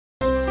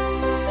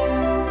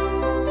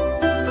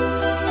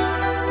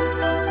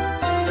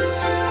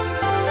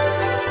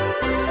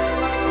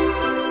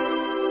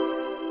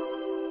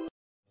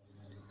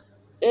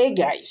Hey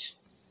guys,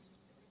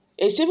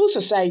 a civil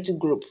society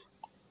group,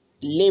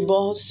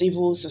 Labour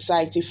Civil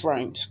Society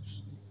Front,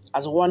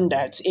 has warned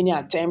that any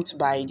attempt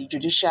by the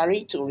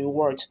judiciary to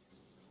reward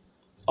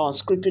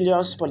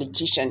unscrupulous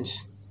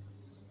politicians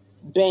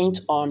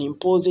bent on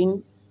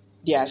imposing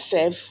their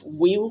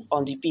self-will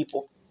on the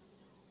people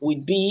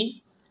would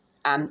be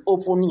an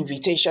open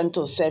invitation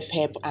to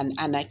self-help and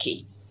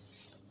anarchy.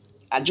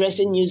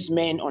 Addressing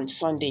newsmen on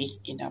Sunday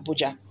in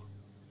Abuja,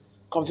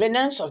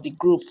 conveners of the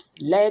group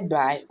led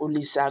by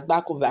Olisa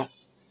Bakova,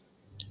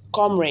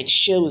 Comrade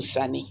Shehu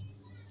Sani,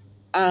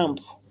 Amp,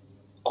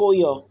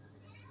 Koyo,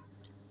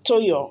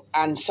 Toyo,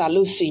 and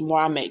Salusi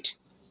Mohammed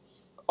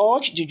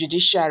urged the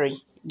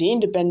judiciary, the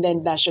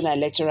Independent National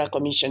Electoral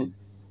Commission,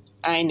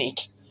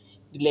 INEC,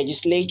 the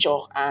legislature,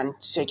 and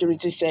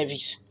security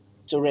service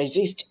to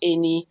resist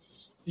any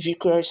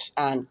vigorous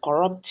and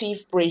corruptive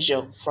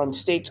pressure from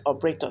state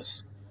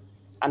operators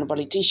and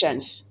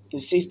politicians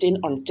insisting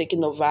on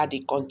taking over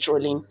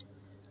controlling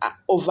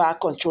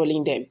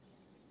them.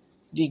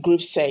 The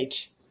group said,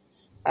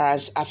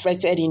 as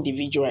affected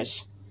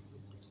individuals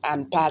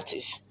and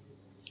parties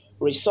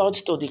resort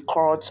to the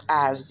courts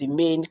as the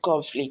main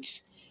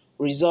conflict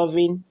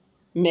resolving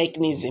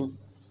mechanism,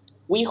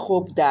 we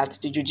hope that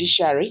the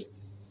judiciary,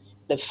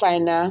 the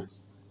final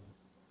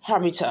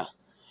arbiter,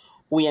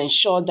 will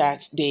ensure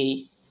that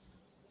the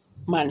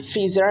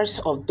malfeasance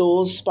of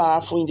those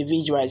powerful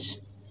individuals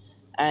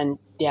and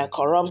their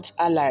corrupt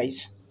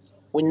allies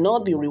will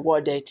not be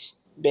rewarded,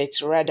 but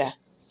rather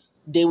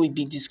they will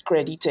be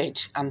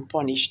discredited and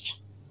punished.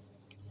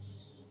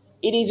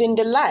 It is in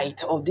the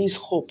light of this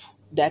hope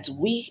that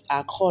we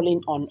are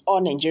calling on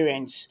all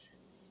Nigerians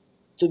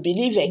to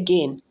believe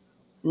again,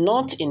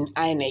 not in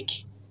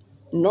INEC,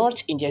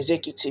 not in the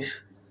executive,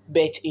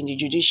 but in the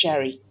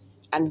judiciary,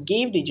 and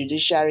give the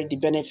judiciary the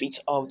benefit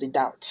of the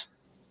doubt.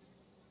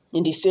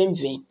 In the same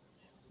vein,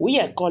 we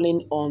are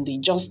calling on the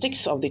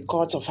justice of the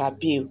Court of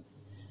Appeal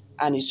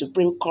and the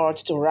Supreme Court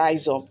to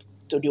rise up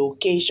to the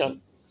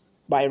occasion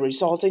by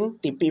restoring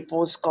the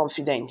people's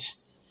confidence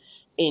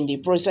in the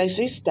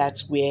processes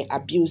that were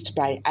abused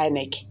by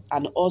INEC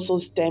and also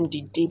stem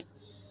the deep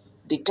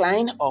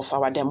decline of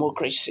our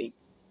democracy.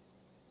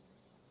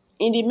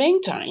 In the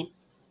meantime,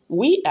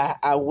 we are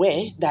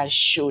aware that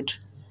should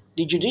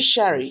the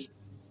judiciary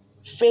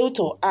fail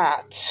to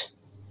act,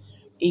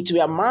 it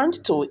will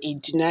amount to a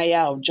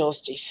denial of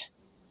justice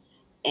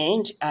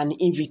and an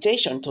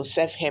invitation to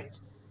self-help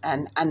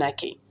and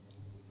anarchy.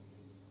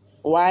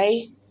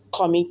 While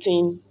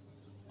committing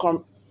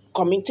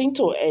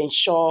to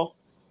ensure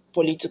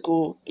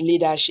political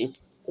leadership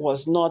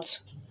was not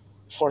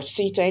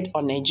forfeited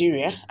on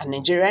Nigeria, and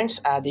Nigerians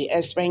at the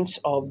expense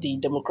of the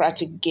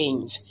democratic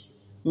gains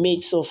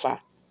made so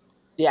far,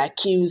 they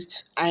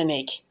accused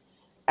INEC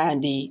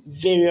and the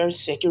various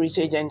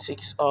security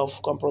agencies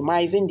of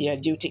compromising their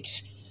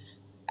duties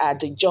at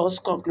the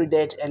just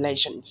concluded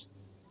elections.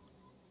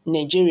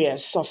 Nigeria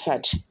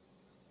suffered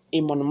a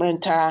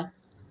monumental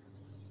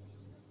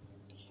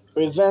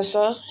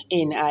reversal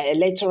in our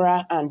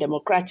electoral and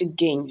democratic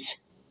gains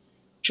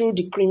through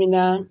the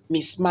criminal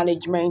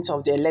mismanagement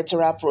of the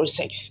electoral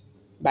process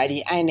by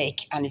the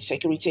INEC and its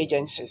security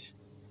agencies,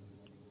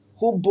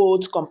 who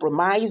both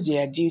compromised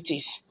their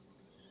duties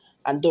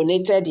and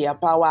donated their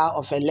power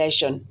of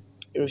election,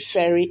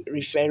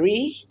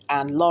 referee,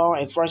 and law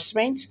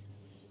enforcement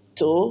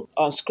to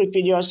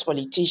unscrupulous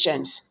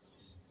politicians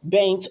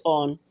bent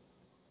on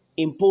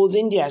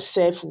imposing their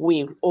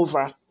self-will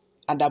over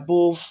and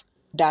above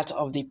that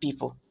of the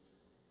people.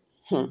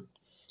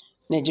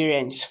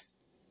 Nigerians,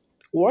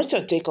 what's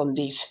your take on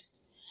this?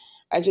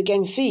 As you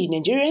can see,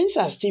 Nigerians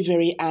are still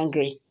very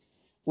angry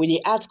with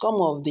the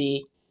outcome of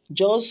the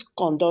just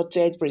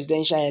conducted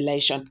presidential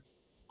election.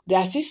 They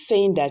are still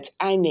saying that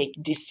INEC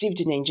deceived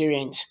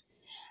Nigerians.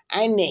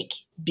 INEC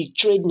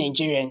betrayed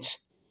Nigerians.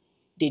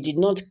 They did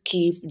not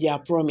keep their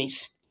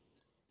promise.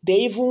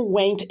 They even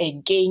went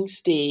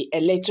against the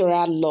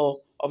electoral law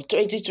of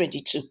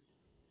 2022.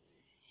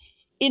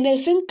 In a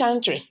same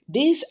country,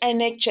 this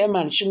INEC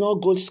chairman should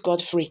not go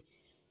scot-free.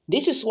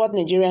 This is what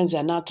Nigerians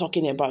are now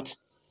talking about.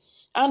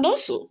 And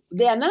also,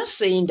 they are now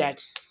saying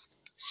that,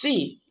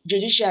 see,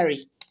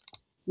 judiciary,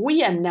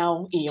 we are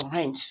now in your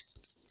hands.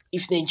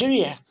 If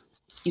Nigeria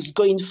is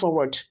going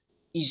forward,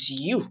 it's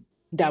you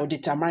that will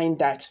determine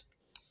that.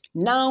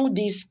 Now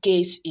this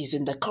case is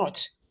in the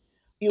court.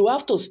 You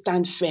have to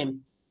stand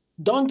firm.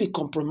 Don't be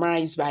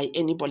compromised by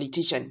any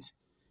politicians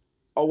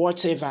or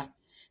whatever.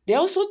 They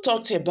also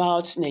talked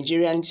about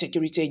Nigerian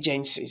security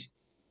agencies.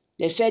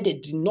 They said they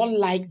did not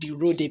like the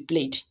role they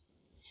played.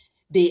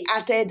 They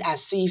acted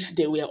as if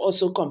they were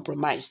also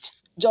compromised,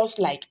 just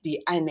like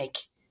the INEC.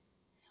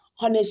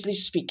 Honestly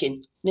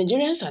speaking,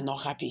 Nigerians are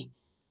not happy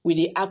with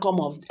the outcome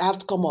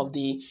of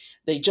the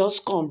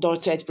just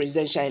conducted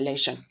presidential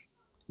election.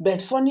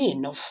 But funny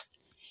enough,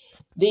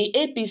 the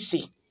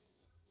APC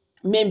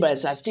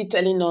members are still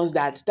telling us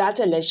that that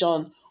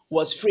election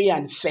was free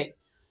and fair.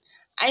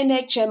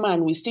 INEC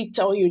chairman will still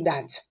tell you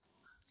that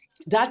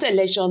that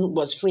election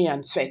was free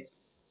and fair.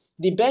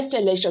 The best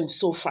election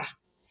so far.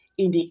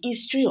 in the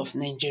history of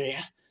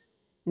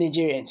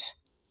Nigerians.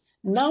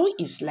 Now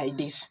it's like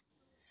this.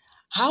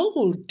 How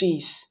would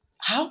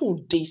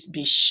this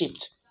be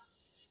shaped?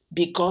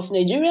 Because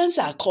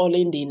Nigerians are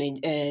calling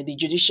the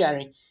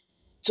judiciary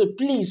to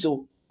please,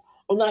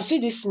 una see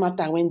this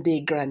matter when they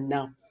grant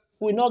now.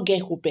 We not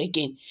get hope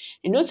again.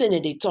 You know, say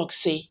that they talk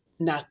say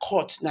na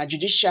court, na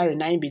judiciary,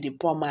 na be the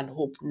poor man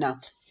hope now.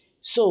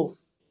 So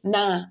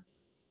now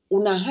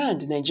una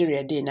hand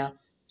Nigeria dey now.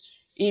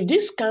 If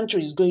this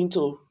country is going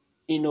to,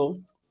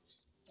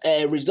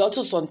 result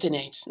to something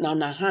else, now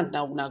una hand,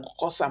 now una go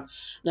cause am,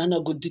 now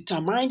una go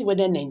determine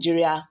whether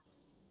Nigeria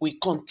will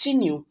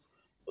continue,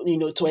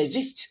 to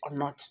exist or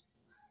not.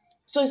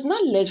 So it's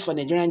not late for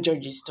Nigerian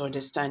judges to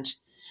understand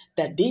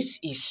that this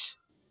is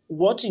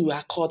what you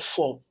are called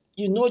for.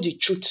 You know the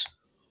truth.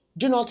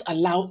 Do not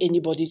allow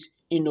anybody,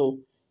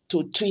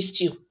 to twist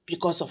you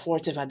because of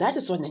whatever. That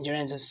is what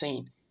Nigerians are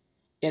saying.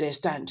 You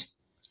understand?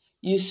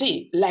 You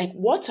see, like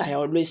what I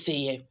always say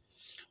here,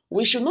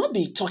 we should not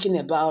be talking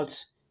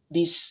about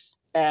these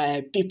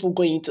people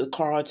going to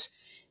court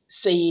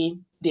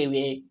saying they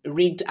were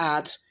rigged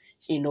out,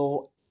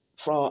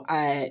 for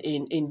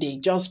in the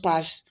just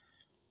past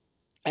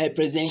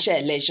presidential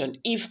election.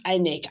 If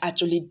INEC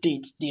actually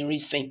did the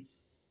real thing,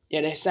 you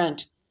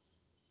understand?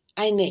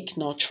 INEC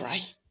not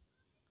try.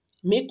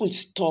 Make we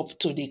stop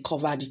to dey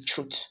cover the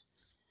truth.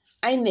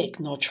 INEC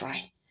not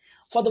try.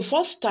 For the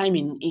first time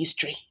in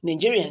history,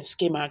 Nigerians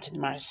came out in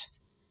mass.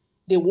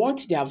 They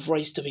want their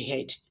voice to be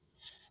heard.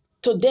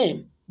 To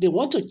them, they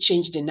want to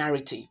change the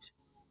narrative.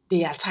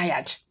 They are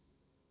tired.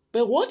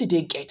 But what did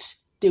they get?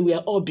 They were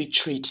all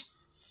betrayed.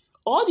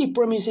 All the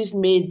promises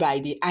made by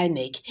the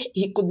INEC,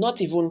 he could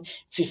not even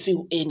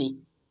fulfill any.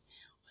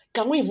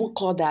 Can we even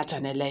call that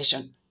an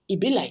election? It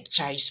be like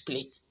child's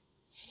play.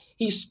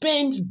 He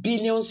spent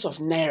billions of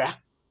naira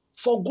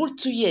for good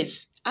 2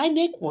 years.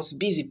 INEC was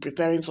busy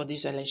preparing for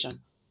this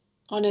election.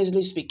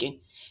 Honestly speaking,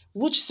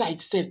 which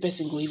side self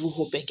person will even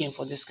hope again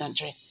for this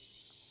country?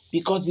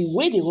 Because the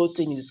way the whole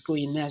thing is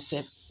going now,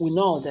 we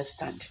not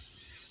understand.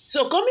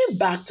 So coming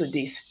back to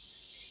this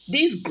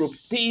group,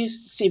 this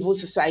civil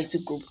society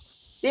group,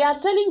 they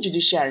are telling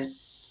judiciary,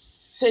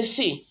 say,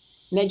 see,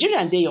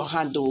 Nigeria dey your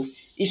hand though.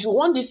 If you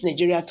want this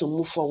Nigeria to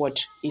move forward,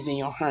 is in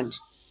your hand.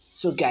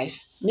 So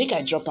guys, make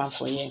I drop am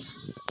for here.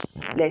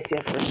 Let's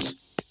hear from you.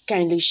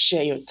 Kindly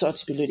share your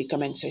thoughts below the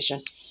comment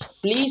section.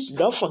 Please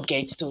don't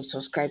forget to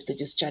subscribe to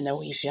this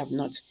channel if you have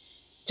not.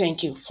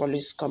 Thank you for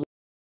listening.